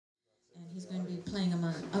playing,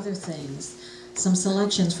 among other things, some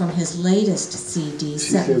selections from his latest CD,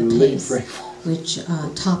 Set in the Pace, which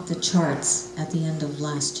topped the charts at the end of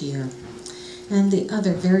last year. And the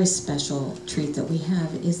other very special treat that we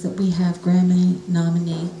have is that we have Grammy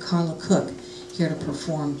nominee Carla Cook here to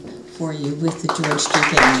perform for you with the George G.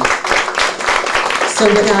 Band. So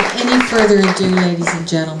without any further ado, ladies and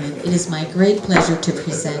gentlemen, it is my great pleasure to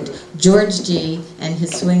present George G. and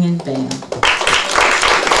his swinging band.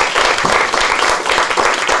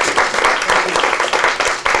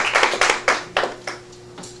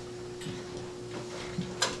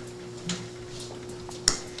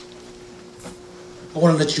 I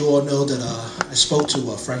want to let you all know that I spoke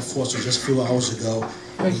to Frank Forster just a few hours ago,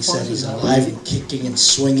 and he said he's alive and kicking and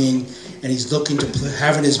swinging, and he's looking to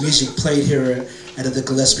having his music played here at the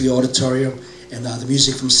Gillespie Auditorium, and the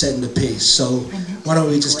music from Set in the Pace. So why don't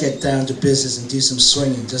we just get down to business and do some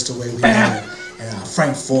swinging just the way we have it, and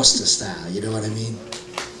Frank Forster style, you know what I mean?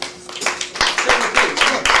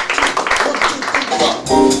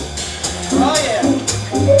 Oh yeah!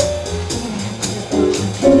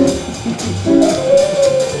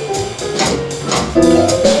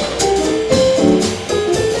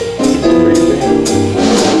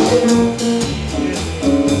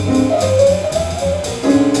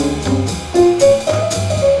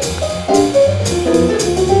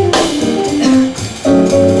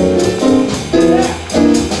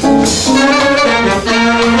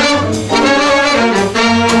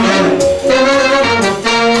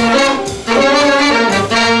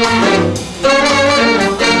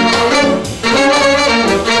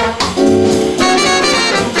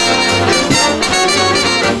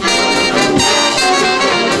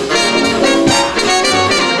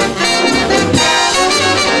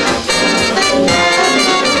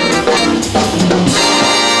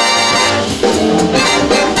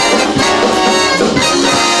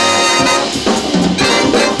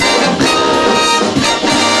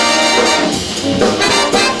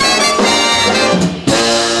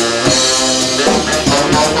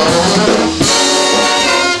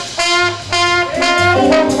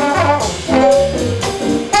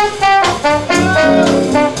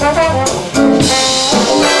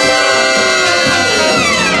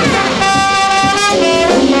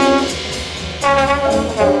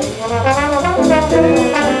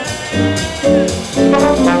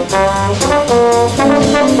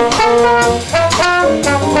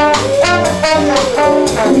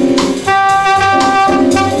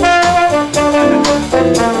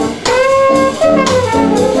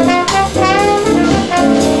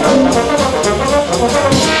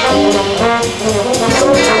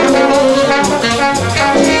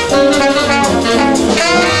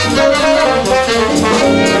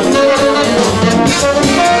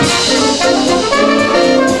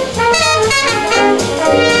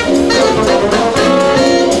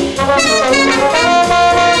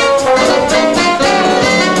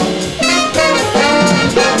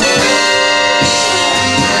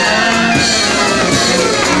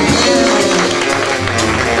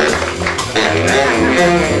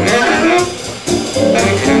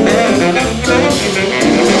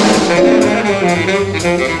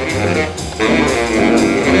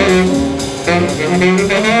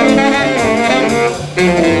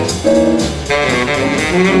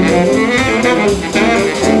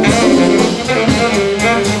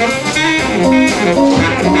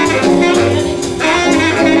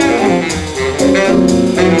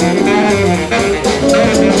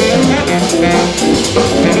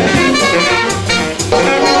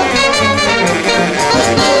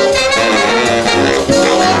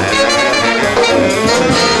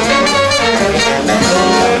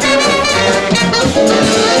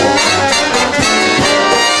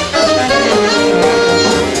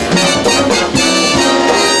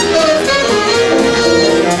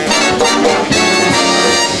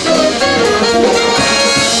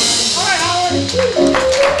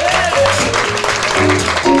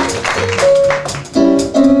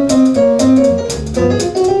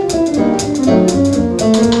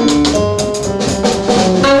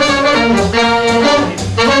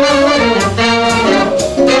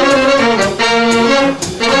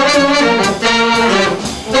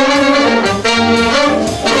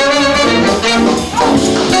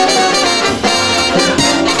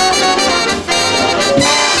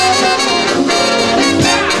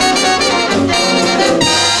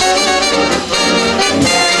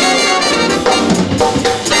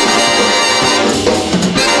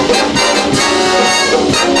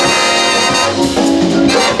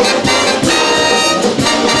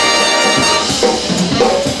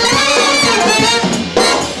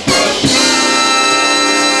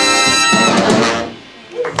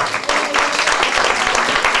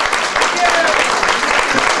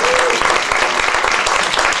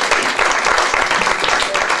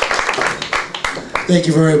 Thank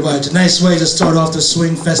you very much. A nice way to start off the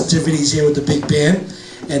swing festivities here with the big band.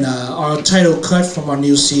 And our title cut from our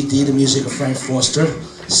new CD, The Music of Frank Foster,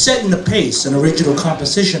 Setting the Pace, an original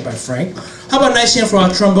composition by Frank. How about a nice hand for our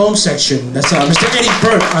trombone section? That's Mr. Eddie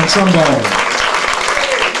Bert on trombone.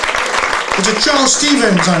 Mr. Charles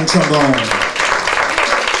Stevens on trombone.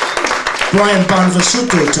 Brian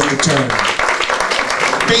Bonvissuto took a turn.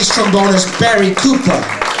 Bass trombonist Barry Cooper.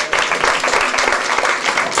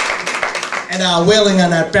 And wailing on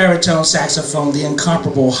that baritone saxophone, the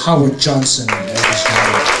incomparable Howard Johnson. And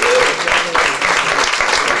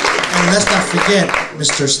let's not forget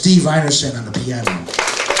Mr. Steve Einerson on the piano.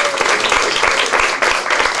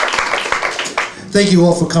 Thank you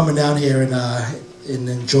all for coming down here and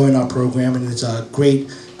enjoying our program. And it's a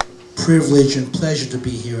great privilege and pleasure to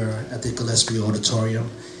be here at the Gillespie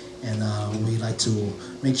Auditorium. And we like to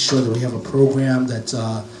make sure that we have a program that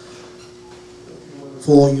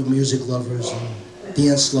for all you music lovers and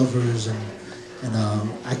dance lovers, and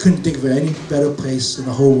I couldn't think of any better place in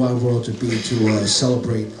the whole wide world to be to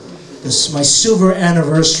celebrate this, my silver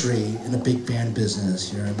anniversary in the big band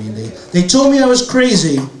business. You know what I mean? They told me I was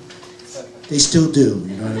crazy. They still do.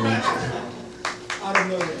 You know what I mean? Out of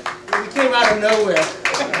nowhere. We came out of nowhere.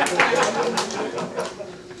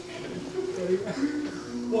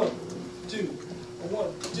 1, 2,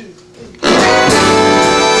 1, 2, 3.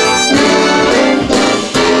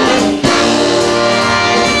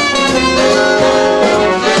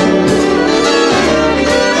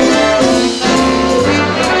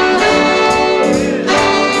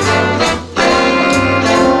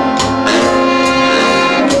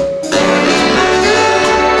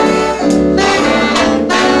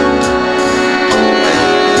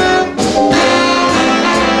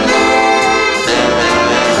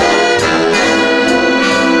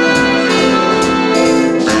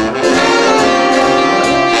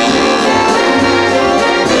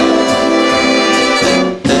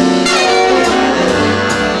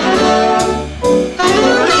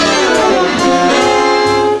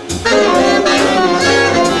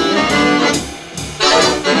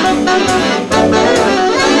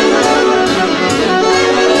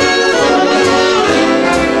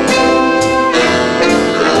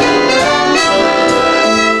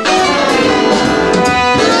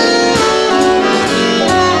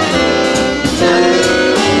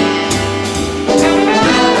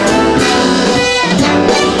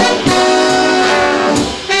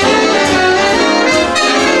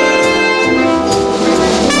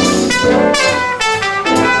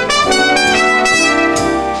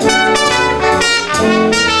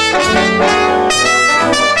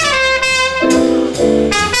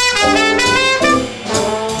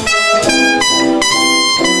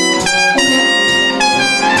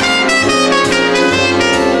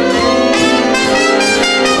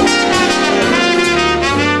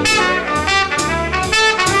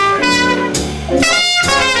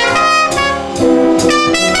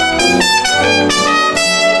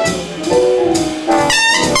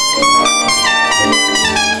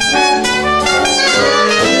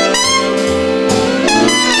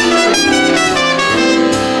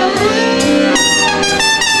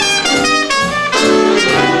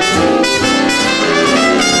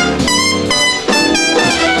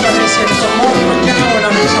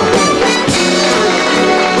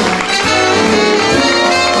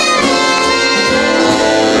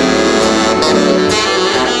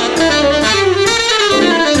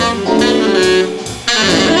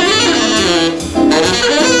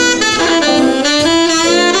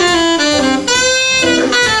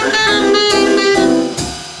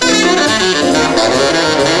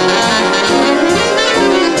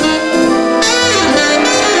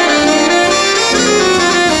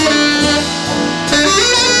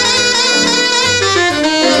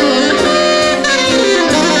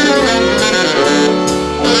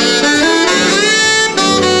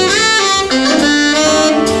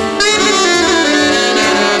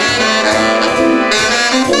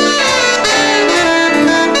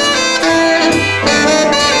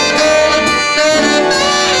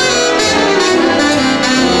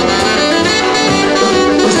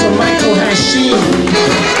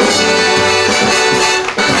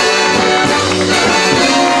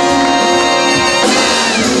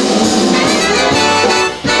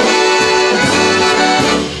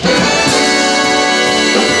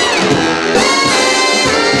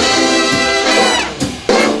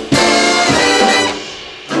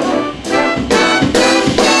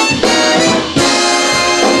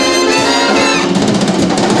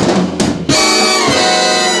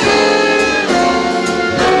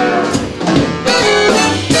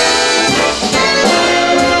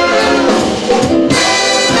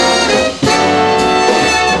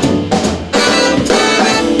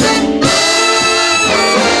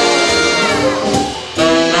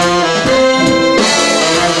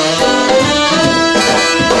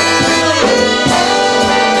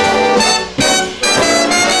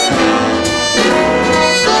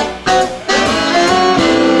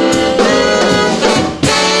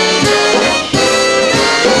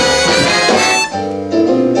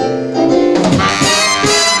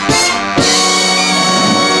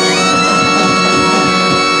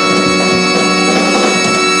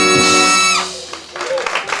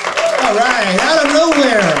 right, out of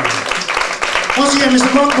nowhere. Once again, Mr.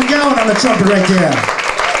 McGowan on the trumpet right there.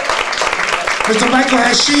 Mr. Michael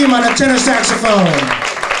Hashim on the tenor saxophone.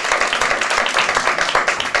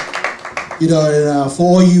 You know, and, for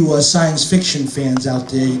all you science fiction fans out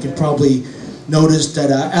there, you can probably notice that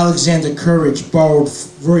Alexander Courage borrowed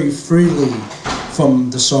very freely from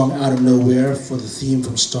the song Out of Nowhere for the theme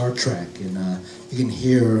from Star Trek. And you can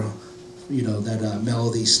hear, you know, that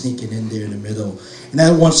melody sneaking in there in the middle. And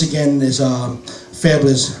that, once again, is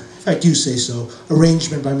fabulous, in fact, you say so,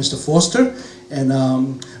 arrangement by Mr. Foster. And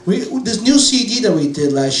this new CD that we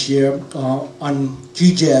did last year on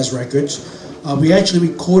G-Jazz Records, we actually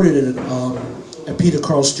recorded it at Peter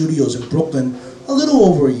Carl Studios in Brooklyn a little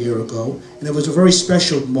over a year ago. And it was a very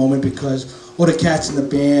special moment because all the cats in the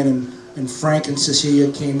band and Frank and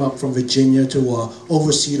Cecilia came up from Virginia to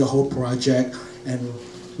oversee the whole project. And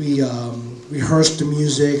we rehearsed the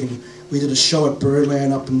music, and we did a show at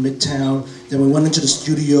Birdland up in Midtown. Then we went into the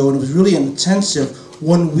studio, and it was really an intensive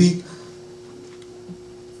 1 week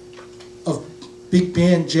of big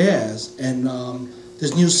band jazz. And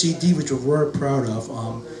this new CD, which we're very proud of,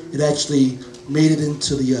 it actually made it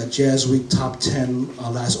into the Jazz Week Top 10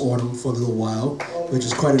 last autumn for a little while, which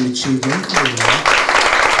is quite an achievement.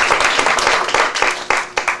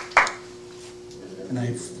 And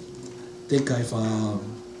I think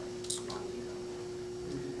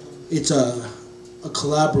it's a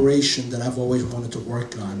collaboration that I've always wanted to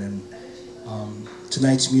work on, and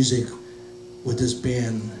tonight's music with this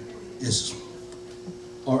band is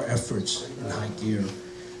our efforts in high gear.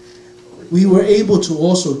 We were able to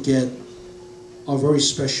also get a very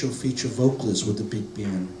special feature vocalist with the big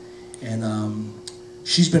band, and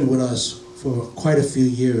she's been with us for quite a few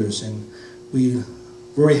years, and we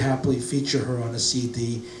very happily feature her on a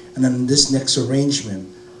CD. And then this next arrangement,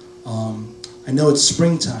 I know it's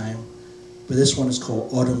springtime, but this one is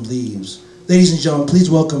called Autumn Leaves. Ladies and gentlemen, please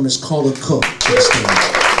welcome Miss Carla Cook to the stage.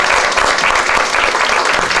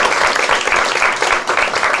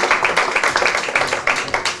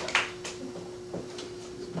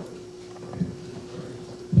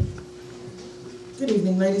 Good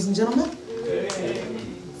evening, ladies and gentlemen.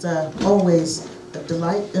 It's always a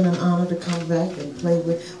delight and an honor to come back and play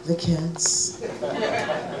with the cats.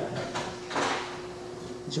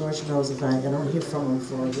 George knows if I don't hear from him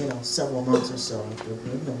for, you know, several months or so.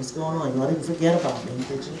 What's going on? You all didn't forget about me,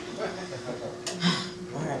 did you?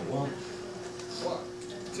 All right, well. 1,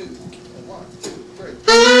 2, 1, 2,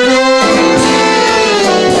 3.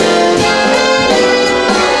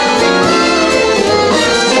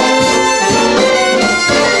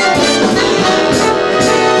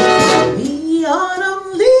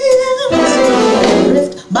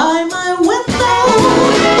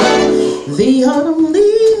 The autumn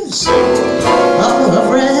leaves of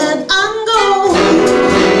red and gold.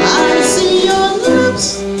 I see your lips,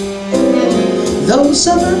 those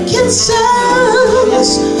summer kisses,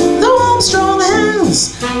 the warm, strong hands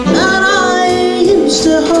that I used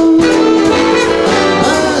to hold.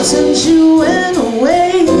 But since you went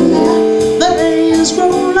away, the days grow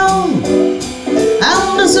long,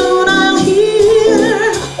 and soon I'll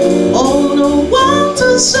hear all the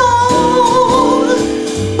winter song.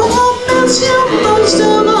 You most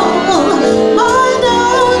of all, my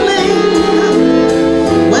darling,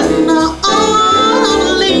 when the autumn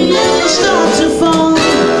leaves start to fall.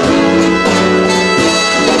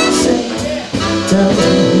 Say,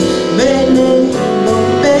 baby,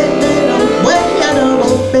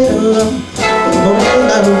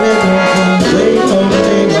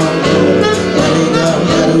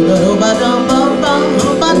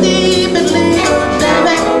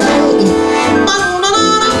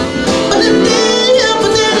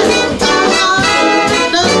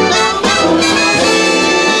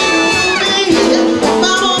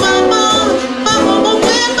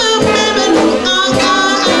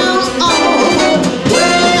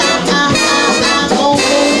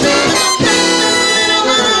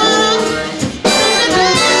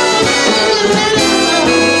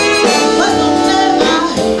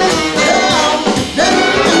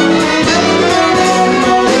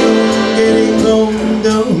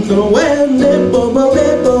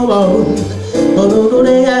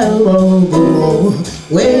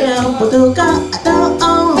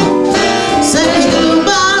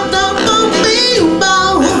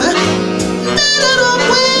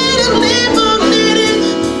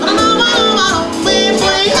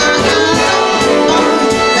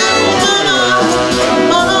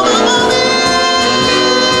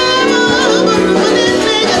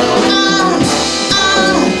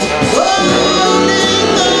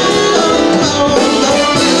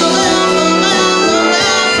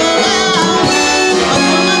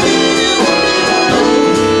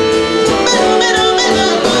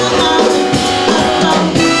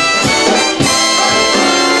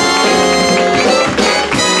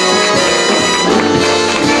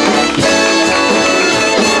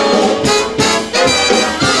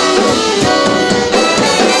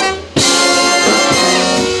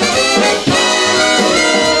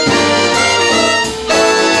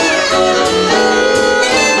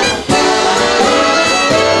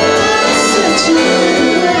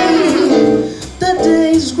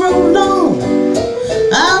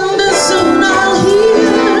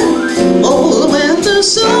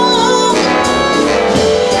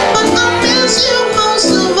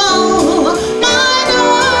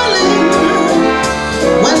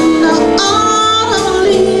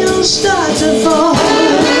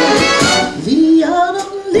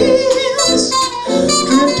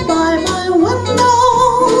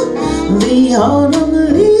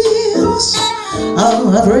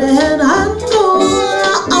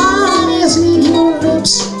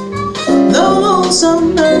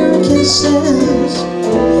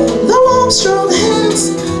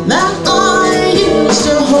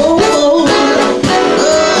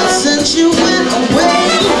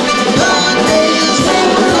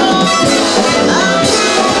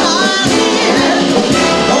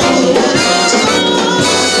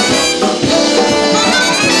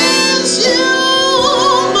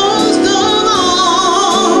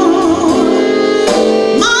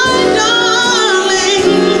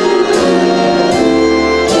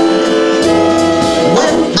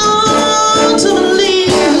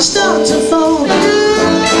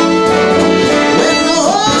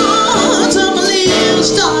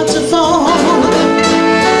 start to fall.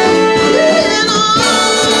 And all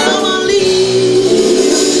my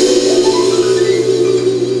leaves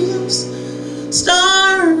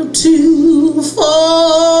start to fall.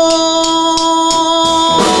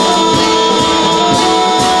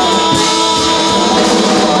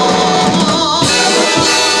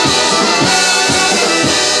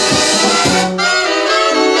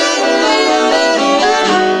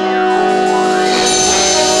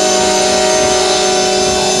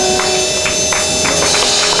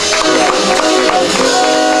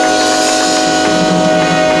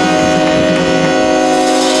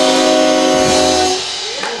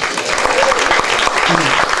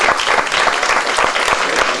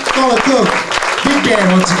 Carla Cook, big band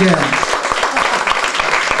once again.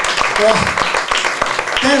 Well,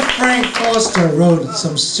 that Frank Foster wrote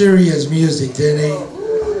some serious music, didn't he?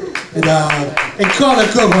 And Carla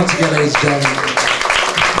Cook once again, ladies and gentlemen.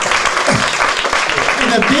 And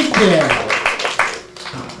the big band.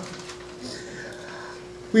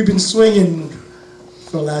 We've been swinging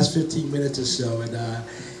for the last 15 minutes or so, and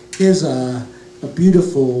here's a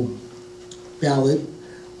beautiful ballad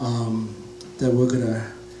that we're gonna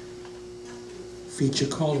feature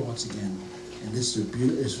Carla once again. And this is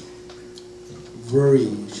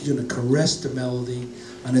she's gonna caress the melody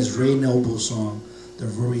on this Ray Noble song, The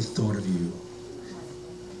Very Thought of You.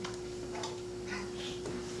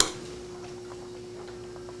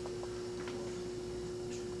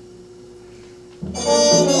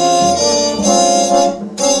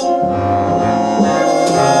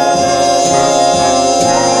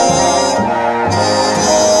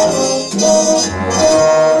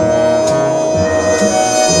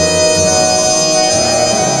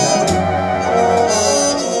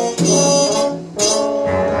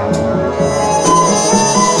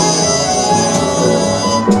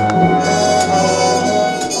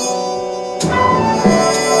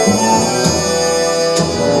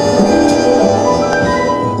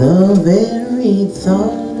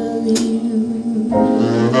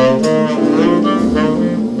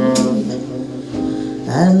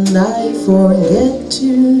 And I forget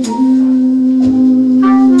to do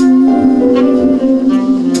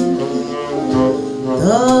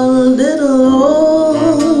the little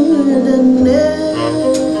ordinary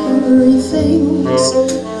things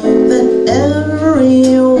that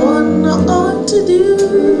everyone ought to do.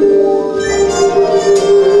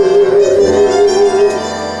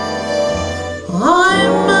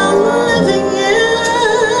 I'm living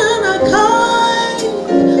in a kind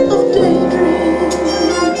of daydream.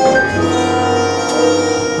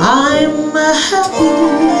 I'm happy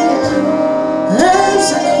as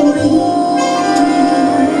a queen,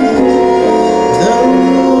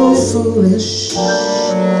 though foolish,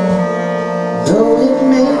 though it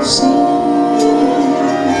may seem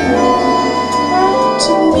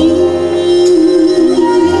to me,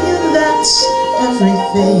 that's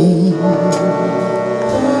everything.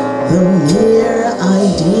 The mere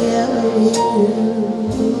idea of you,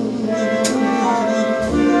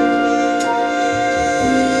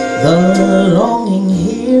 the longing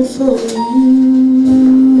here for you.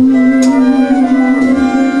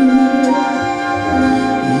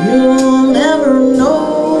 You'll never know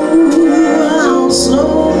how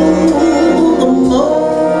slow the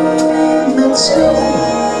moments go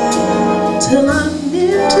till I'm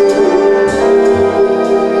near to you.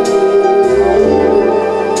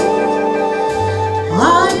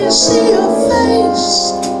 I see your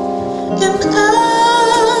face in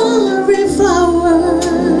every flower,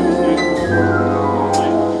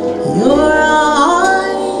 your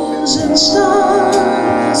eyes and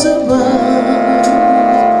stars above.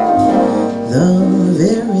 The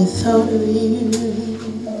very thought of you,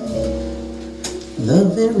 the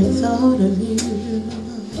very thought of you,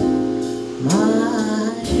 my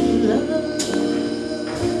love.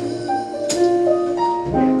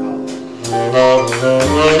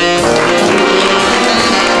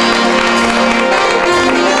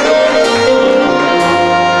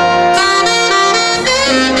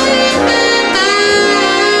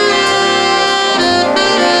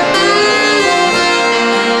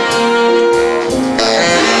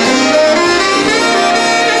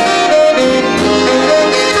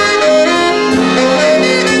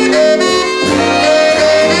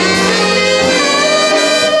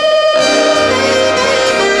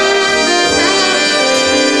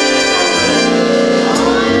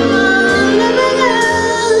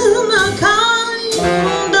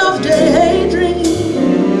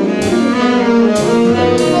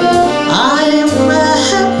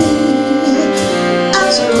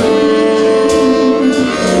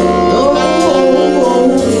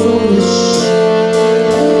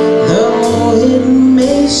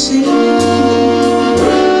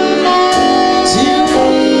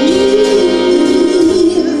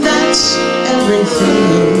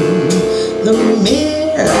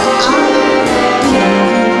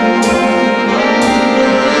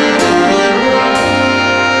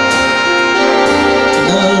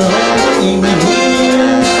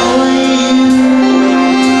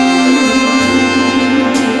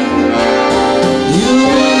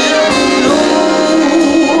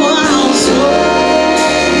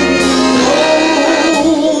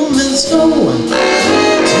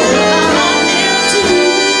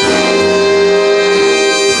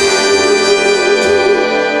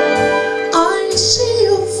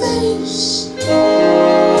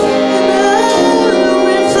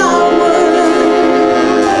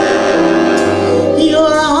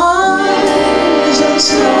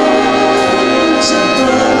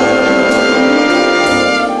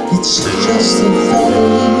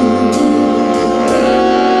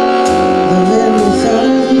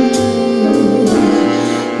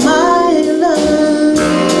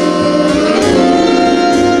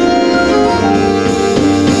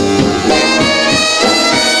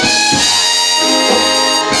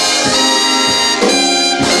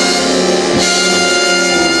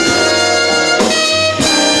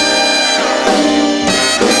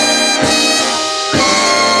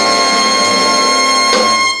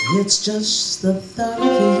 just the thought of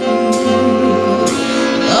you,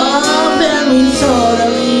 the very thought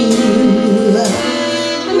of you, my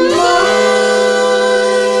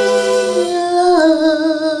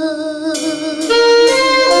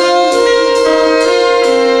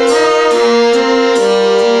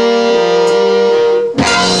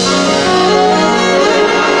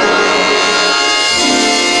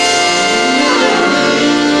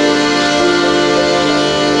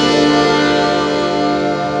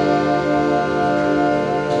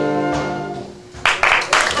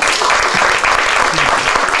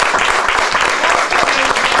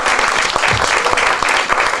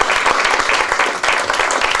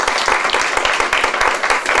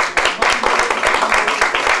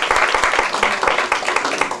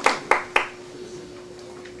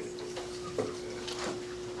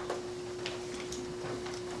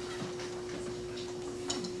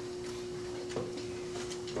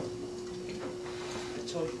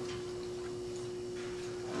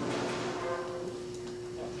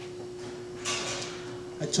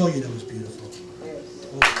I told you that was beautiful. Yes.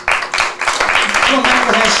 Well, now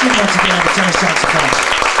with Hashim once again on the tenor saxophone.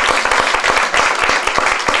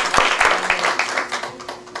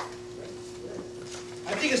 I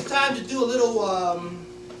think it's time to do a little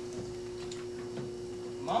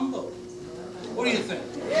mambo. What do you think?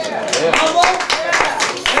 Yeah. Mambo? Yeah.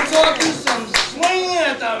 Let's all do some swinging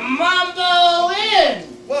at the mambo in.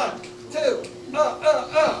 1, 2,